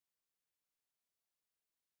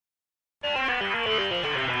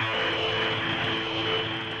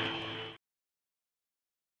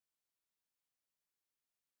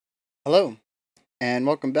Hello, and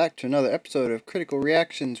welcome back to another episode of Critical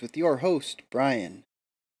Reactions with your host, Bryan.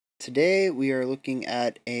 Today we are looking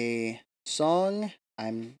at a song.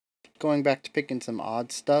 I'm going back to picking some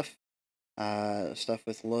odd stuff, stuff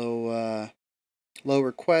with low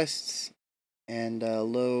requests and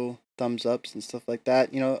low thumbs ups and stuff like that.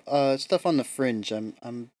 Stuff on the fringe.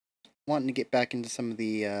 I'm wanting to get back into some of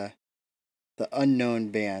the unknown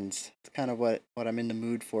bands. It's kind of what I'm in the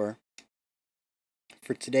mood for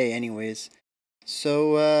today, anyways.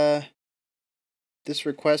 So, this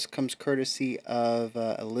request comes courtesy of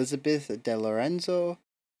Elizabeth De Lorenzo,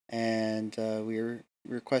 and we're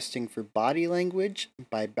requesting for Body Language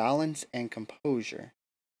by Balance and Composure.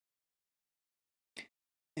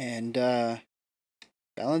 And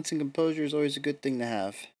balance and composure is always a good thing to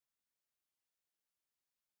have.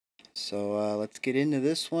 So let's get into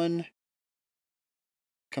this one.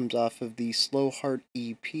 Comes off of the Slow Heart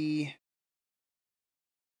EP.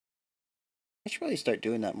 I should probably start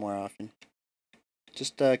doing that more often.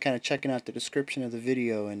 Just kind of checking out the description of the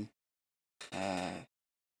video and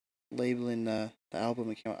labeling the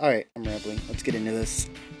album account. Alright, I'm rambling. Let's get into this.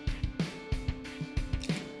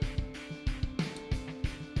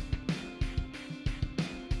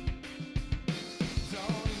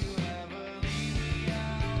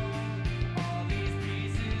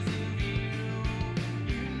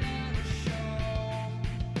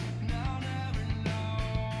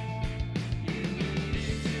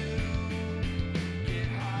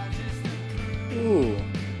 Ooh.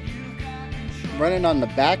 Running on the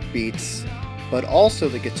backbeats, but also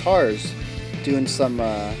the guitars doing some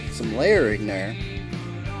layering there.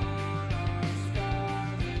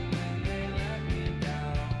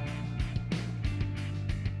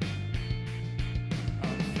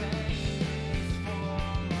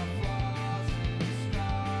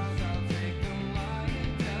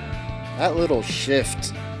 That little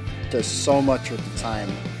shift does so much with the time.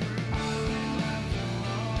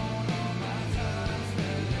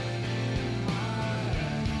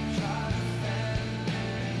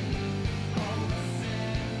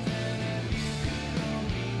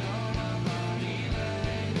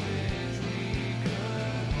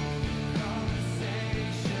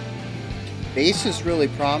 Bass is really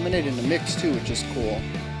prominent in the mix too, which is cool.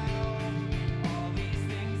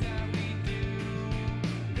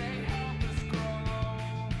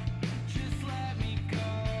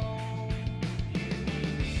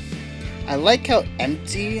 I like how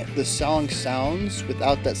empty the song sounds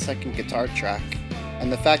without that second guitar track,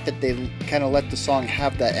 and the fact that they kind of let the song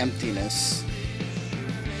have that emptiness.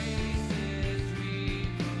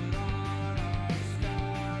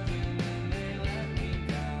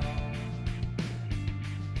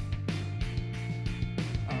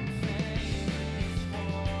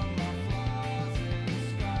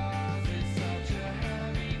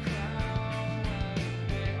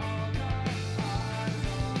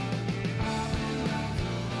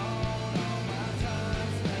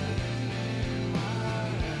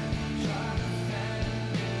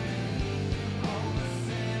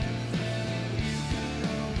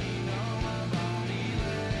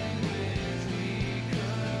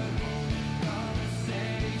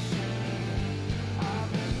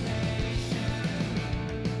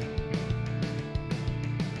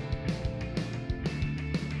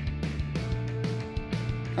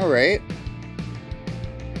 Alright.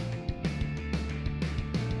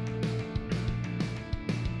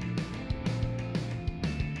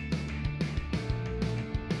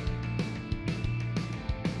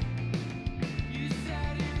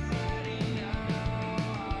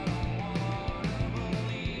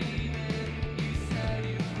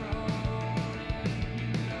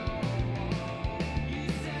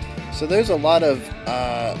 So there's a lot of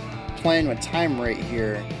playing with time right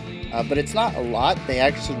here. But it's not a lot. They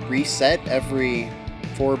actually reset every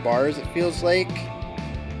 4 bars, it feels like.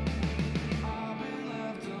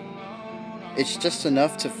 It's just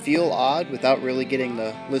enough to feel odd without really getting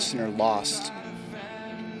the listener lost.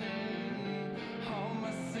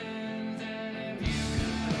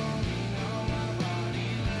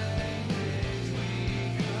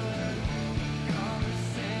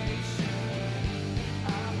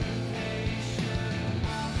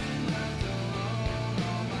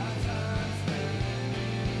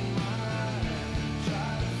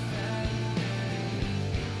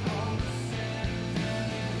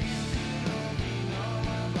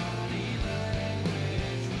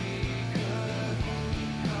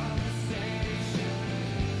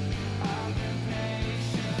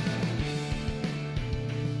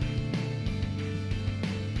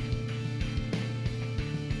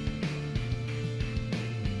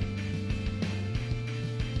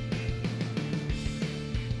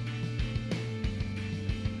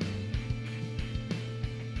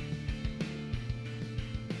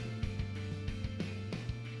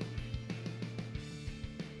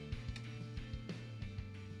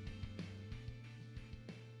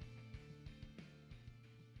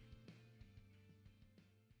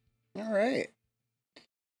 All right.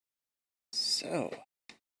 So,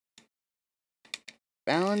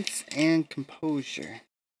 balance and composure.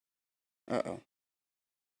 Uh-oh.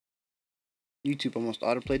 YouTube almost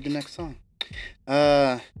autoplayed the next song.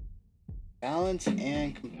 Balance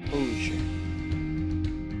and composure.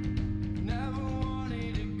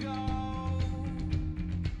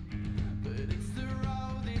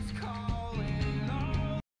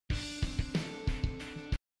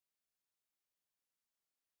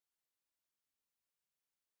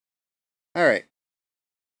 All right.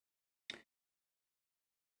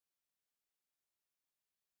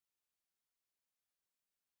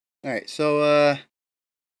 All right. So,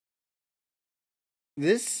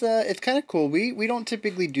 this it's kind of cool. We don't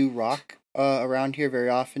typically do rock around here very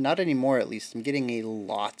often. Not anymore, at least. I'm getting a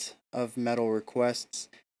lot of metal requests,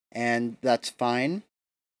 and that's fine.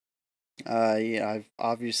 Yeah, I've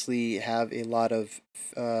obviously have a lot of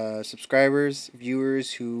subscribers,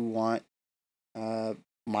 viewers who want uh,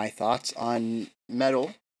 my thoughts on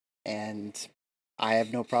metal, and I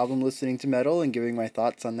have no problem listening to metal and giving my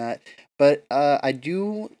thoughts on that. But I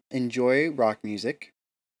do enjoy rock music,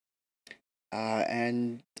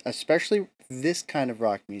 and especially this kind of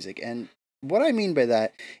rock music. And what I mean by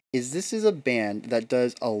that is this is a band that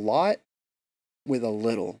does a lot with a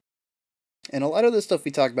little. And a lot of the stuff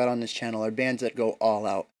we talk about on this channel are bands that go all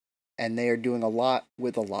out, and they are doing a lot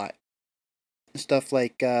with a lot. Stuff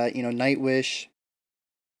like Nightwish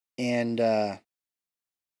and uh,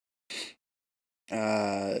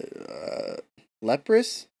 uh,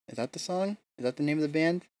 Leprous. Is that the song? Is that the name of the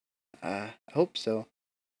band? I hope so.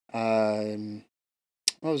 Um,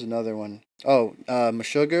 what was another one? Oh,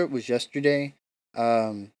 Meshuggah was yesterday.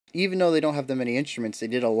 Even though they don't have that many instruments, they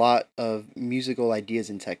did a lot of musical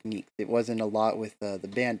ideas and technique. It wasn't a lot with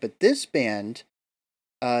the band, but this band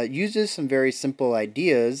uses some very simple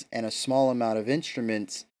ideas and a small amount of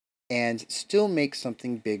instruments, and still makes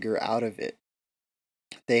something bigger out of it.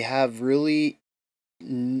 They have really,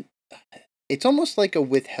 it's almost like a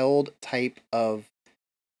withheld type of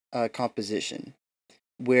composition,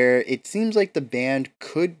 where it seems like the band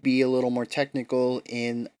could be a little more technical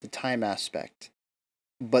in the time aspect,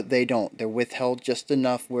 but they don't. They're withheld just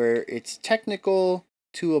enough where it's technical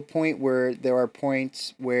to a point where there are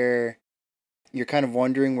points where you're kind of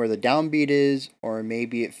wondering where the downbeat is, or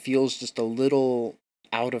maybe it feels just a little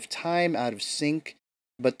out of time, out of sync,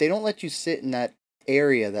 but they don't let you sit in that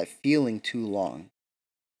area, that feeling too long.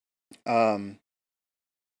 Um,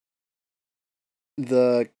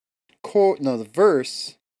 the the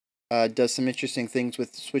verse does some interesting things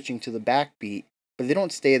with switching to the backbeat, but they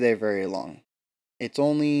don't stay there very long. It's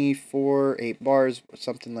only 4, 8 bars,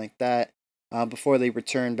 something like that, before they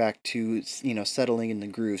return back to settling in the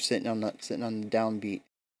groove, sitting on the downbeat.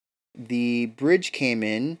 The bridge came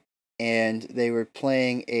in, and they were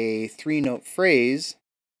playing a 3 note phrase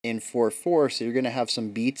in 4/4, so you're gonna have some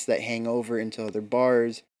beats that hang over into other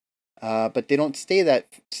bars. But they don't stay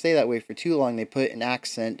that way for too long. They put an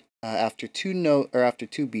accent after 2 note or after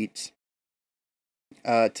 2 beats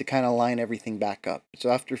to kind of line everything back up. So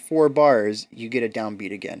after 4 bars, you get a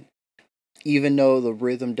downbeat again. Even though the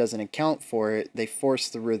rhythm doesn't account for it, they force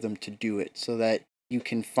the rhythm to do it so that you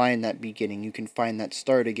can find that beginning, you can find that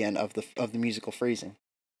start again of the musical phrasing.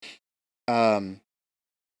 Um,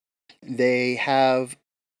 they have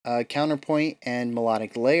counterpoint and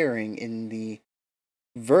melodic layering in the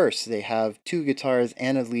verse. They have 2 guitars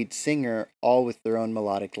and a lead singer, all with their own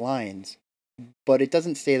melodic lines. But it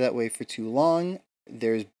doesn't stay that way for too long.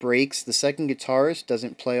 There's breaks. The second guitarist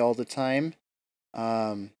doesn't play all the time,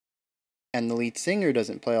 and the lead singer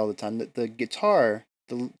doesn't play all the time. The guitar,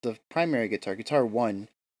 the primary guitar, guitar one,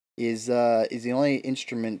 is the only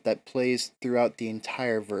instrument that plays throughout the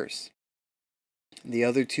entire verse. The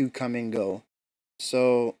other two come and go.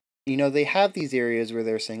 So they have these areas where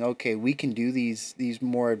they're saying, okay, we can do these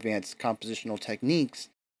more advanced compositional techniques,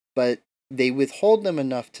 but they withhold them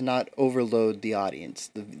enough to not overload the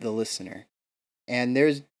audience, the listener. And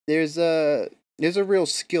there's a real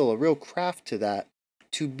skill, a real craft to that,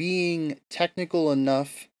 to being technical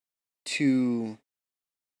enough to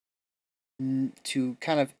to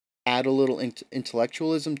kind of add a little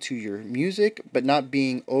intellectualism to your music, but not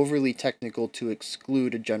being overly technical to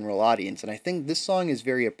exclude a general audience. And I think this song is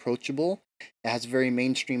very approachable. It has a very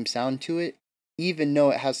mainstream sound to it, even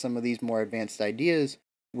though it has some of these more advanced ideas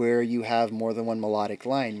where you have more than one melodic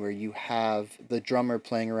line, where you have the drummer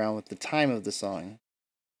playing around with the time of the song.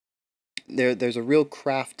 There's a real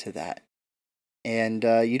craft to that. And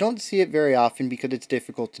you don't see it very often because it's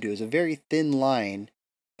difficult to do. It's a very thin line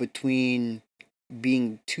between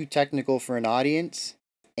being too technical for an audience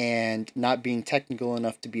and not being technical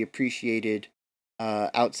enough to be appreciated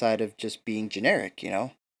outside of just being generic,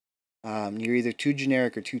 You're either too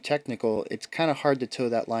generic or too technical. It's kind of hard to toe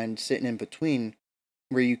that line sitting in between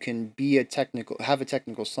where you can have a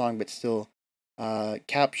technical song, but still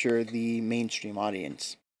capture the mainstream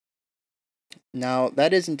audience. Now,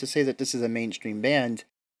 that isn't to say that this is a mainstream band.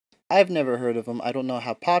 I've never heard of them. I don't know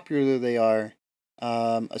how popular they are.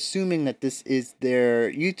 Assuming that this is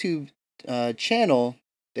their YouTube channel,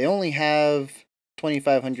 they only have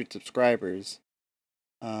 2,500 subscribers.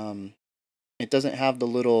 It doesn't have the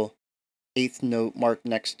little eighth note mark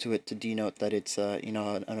next to it to denote that it's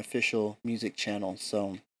an official music channel.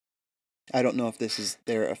 So I don't know if this is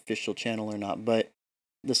their official channel or not, but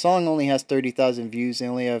the song only has 30,000 views. They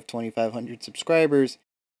only have 2,500 subscribers.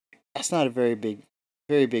 That's not a very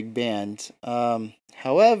big band.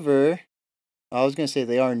 However, I was gonna say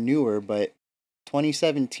they are newer, but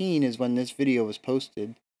 2017 is when this video was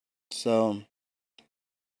posted. So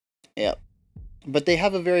yeah. But they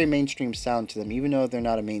have a very mainstream sound to them, even though they're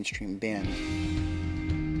not a mainstream band.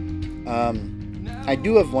 I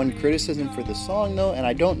do have one criticism for the song, though, and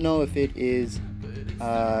I don't know if it is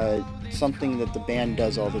something that the band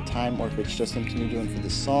does all the time, or if it's just something they're doing for the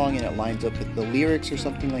song and it lines up with the lyrics or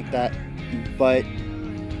something like that. But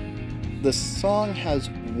the song has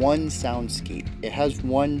one soundscape. It has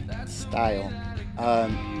one style.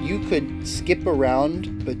 You could skip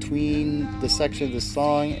around between the section of the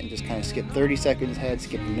song and just kind of skip 30 seconds ahead,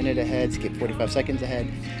 skip a minute ahead, skip 45 seconds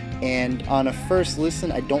ahead. And on a first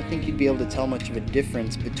listen, I don't think you'd be able to tell much of a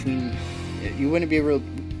difference between. You wouldn't be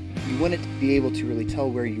able to really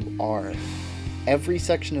tell where you are. Every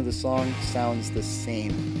section of the song sounds the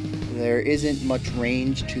same. There isn't much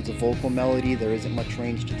range to the vocal melody. There isn't much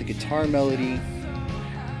range to the guitar melody.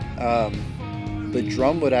 The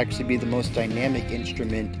drum would actually be the most dynamic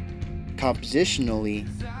instrument compositionally,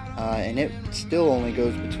 and it still only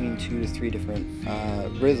goes between 2 to 3 different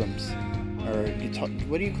rhythms. Or guitar,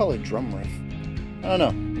 what do you call a drum riff? I don't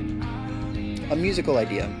know. A musical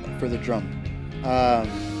idea for the drum.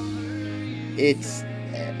 It's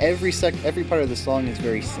every part of the song is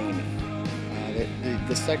very samey.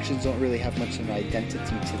 The sections don't really have much of an identity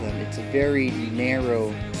to them. It's a very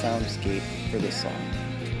narrow soundscape for this song.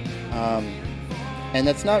 And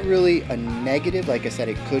that's not really a negative. Like I said,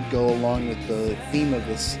 it could go along with the theme of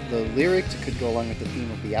the lyrics. It could go along with the theme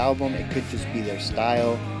of the album. It could just be their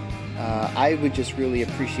style. I would just really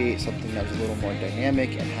appreciate something that was a little more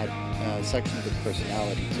dynamic and had sections with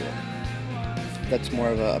personality to it. That's more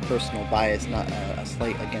of a personal bias, not a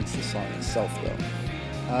slight against the song itself,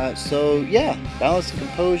 though. So yeah, Balance and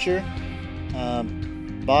Composure,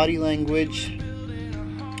 Body Language,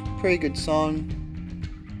 pretty good song.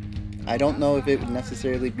 I don't know if it would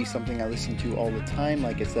necessarily be something I listen to all the time.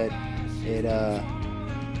 Like I said, it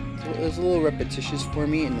was a little repetitious for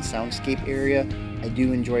me in the soundscape area. I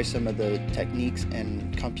do enjoy some of the techniques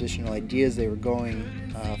and compositional ideas they were going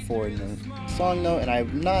for in the song, though, and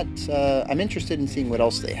I'm interested in seeing what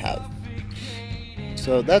else they have.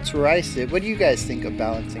 So that's where I sit. What do you guys think of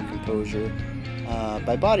Balance and Composure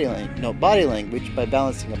by Body Language by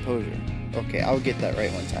Balance and Composure? Okay, I'll get that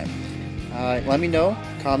right one time. Let me know,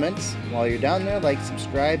 comments while you're down there, like,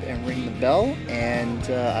 subscribe, and ring the bell, and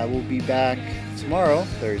I will be back tomorrow,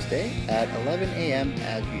 Thursday, at 11 a.m.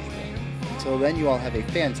 as usual. Until then, you all have a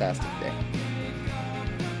fantastic day.